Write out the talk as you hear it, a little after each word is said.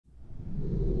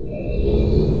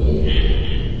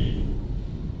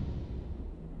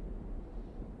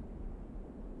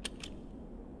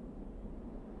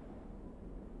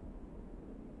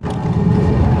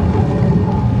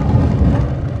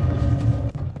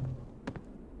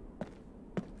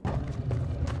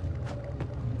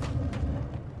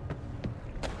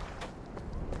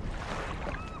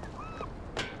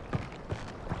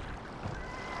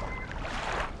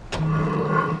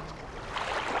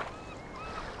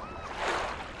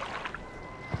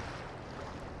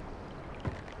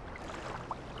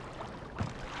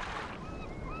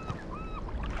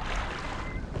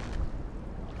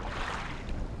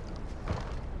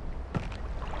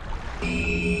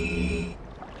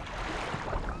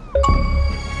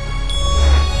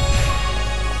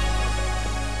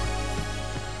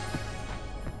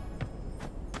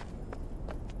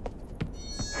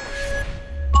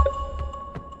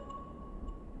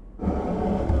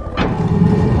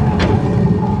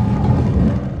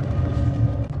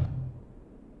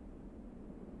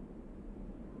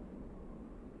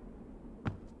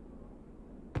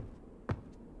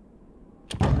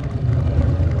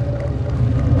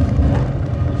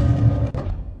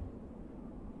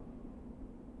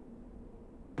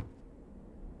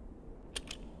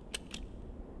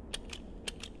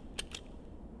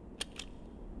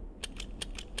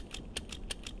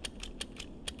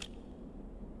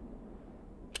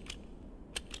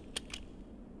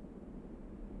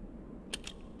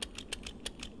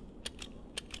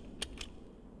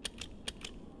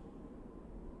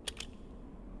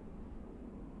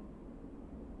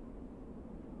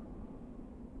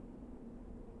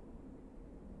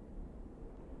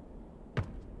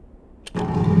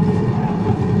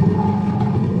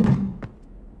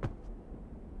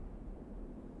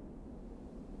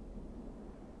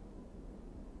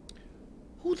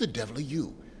the devil are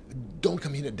you? Don't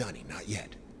come here to Dunny, not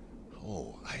yet.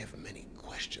 Oh, I have many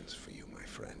questions for you, my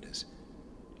friend, as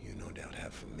you no doubt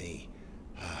have for me.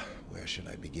 Where should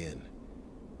I begin?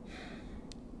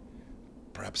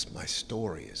 Perhaps my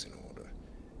story is in order.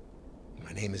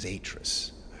 My name is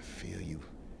Atris. I fear you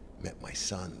met my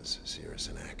sons, Cirrus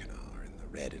and Achenar, in the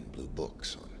red and blue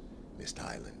books on Myst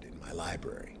Island in my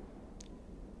library.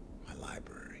 My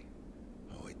library.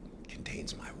 Oh, it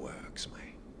contains my works, my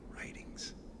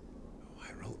writings. Oh,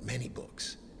 I wrote many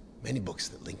books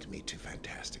that linked me to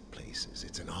fantastic places.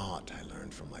 It's an art I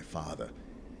learned from my father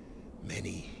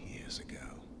many years ago.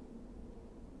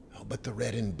 Oh, but the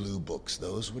red and blue books,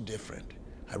 those were different.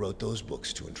 I wrote those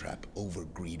books to entrap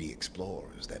over-greedy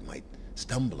explorers that might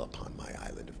stumble upon my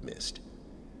island of Myst.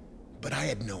 But I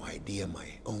had no idea my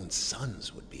own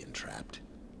sons would be entrapped.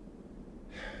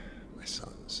 My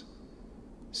sons,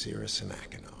 Cirrus and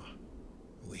Achenar.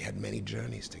 We had many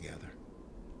journeys together.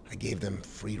 I gave them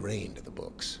free rein to the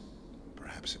books.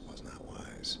 Perhaps it was not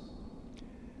wise.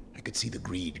 I could see the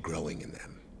greed growing in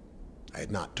them. I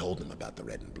had not told them about the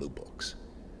red and blue books.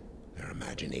 Their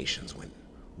imaginations went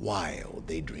wild.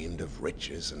 They dreamed of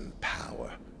riches and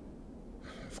power.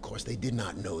 Of course, they did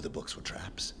not know the books were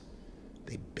traps.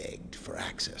 They begged for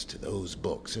access to those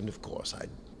books, and of course I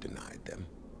denied them.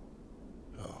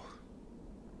 Oh,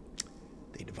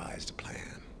 they devised a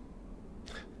plan.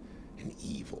 An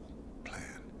evil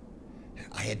plan.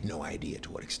 I had no idea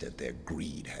to what extent their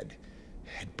greed had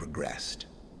progressed.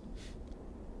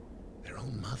 Their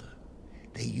own mother.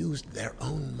 They used their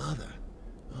own mother.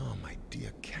 Oh, my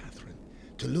dear Catherine,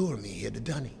 to lure me here to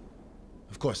Dunny.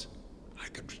 Of course, I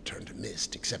could return to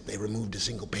Myst, except they removed a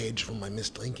single page from my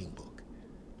Myst linking book.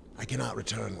 I cannot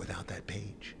return without that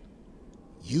page.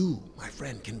 You, my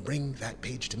friend, can bring that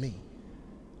page to me.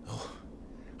 Oh,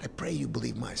 I pray you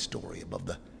believe my story above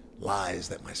the lies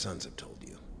that my sons have told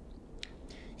you.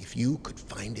 If you could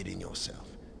find it in yourself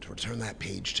to return that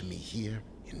page to me here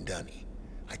in Dunny,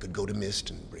 I could go to Myst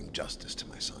and bring justice to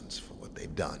my sons for what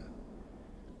they've done.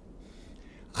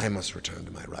 I must return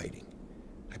to my writing.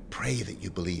 I pray that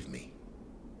you believe me.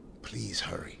 Please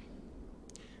hurry.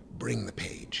 Bring the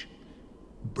page.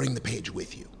 Bring the page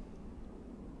with you.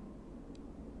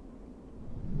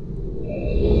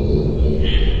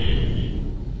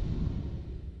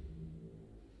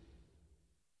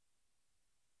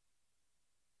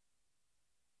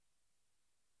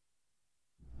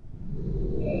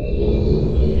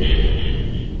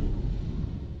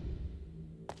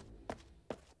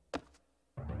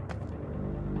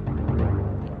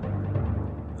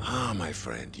 Ah, my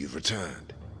friend, you've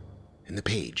returned. And the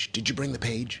page. Did you bring the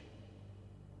page?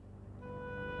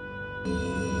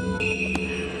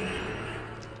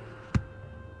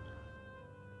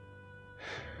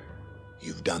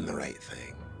 You've done the right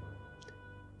thing.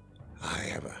 I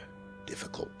have a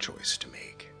difficult choice to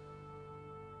make.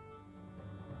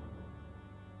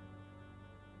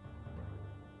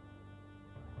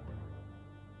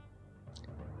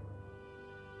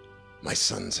 My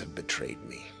sons have betrayed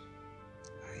me.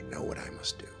 I know what I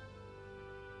must do.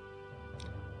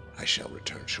 I shall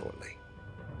return shortly.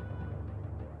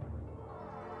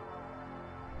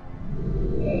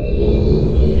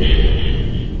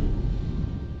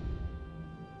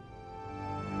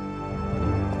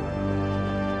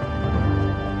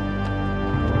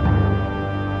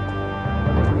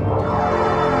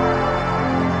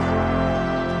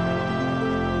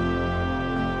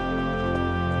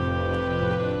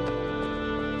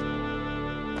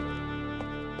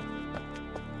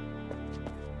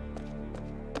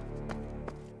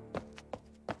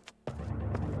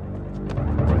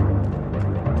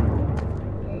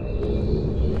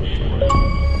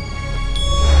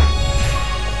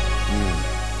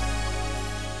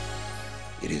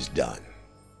 It is done.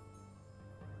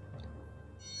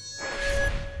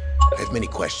 I have many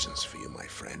questions for you, my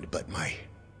friend, but my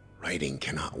writing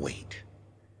cannot wait.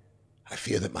 I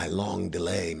fear that my long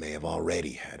delay may have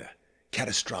already had a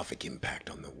catastrophic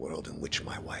impact on the world in which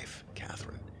my wife,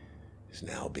 Catherine, is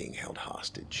now being held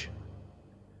hostage.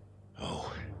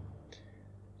 Oh,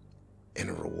 in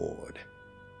a reward.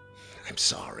 I'm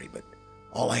sorry, but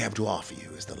all I have to offer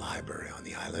you is the library on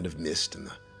the island of Myst and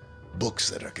the books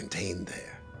that are contained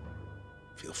there.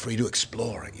 Feel free to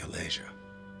explore at your leisure.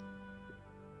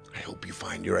 I hope you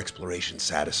find your exploration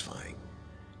satisfying.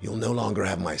 You'll no longer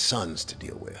have my sons to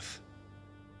deal with.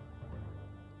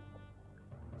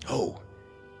 Oh,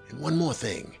 and one more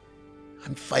thing.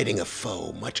 I'm fighting a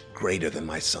foe much greater than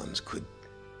my sons could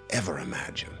ever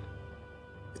imagine.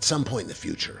 At some point in the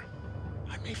future,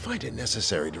 I may find it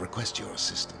necessary to request your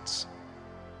assistance.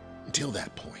 Until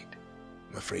that point,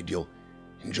 I'm afraid you'll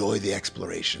Enjoy the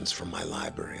explorations from my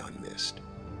library on Myst.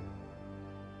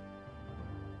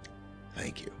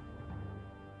 Thank you.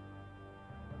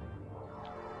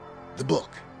 The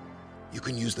book. You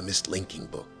can use the Myst linking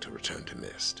book to return to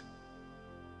Myst.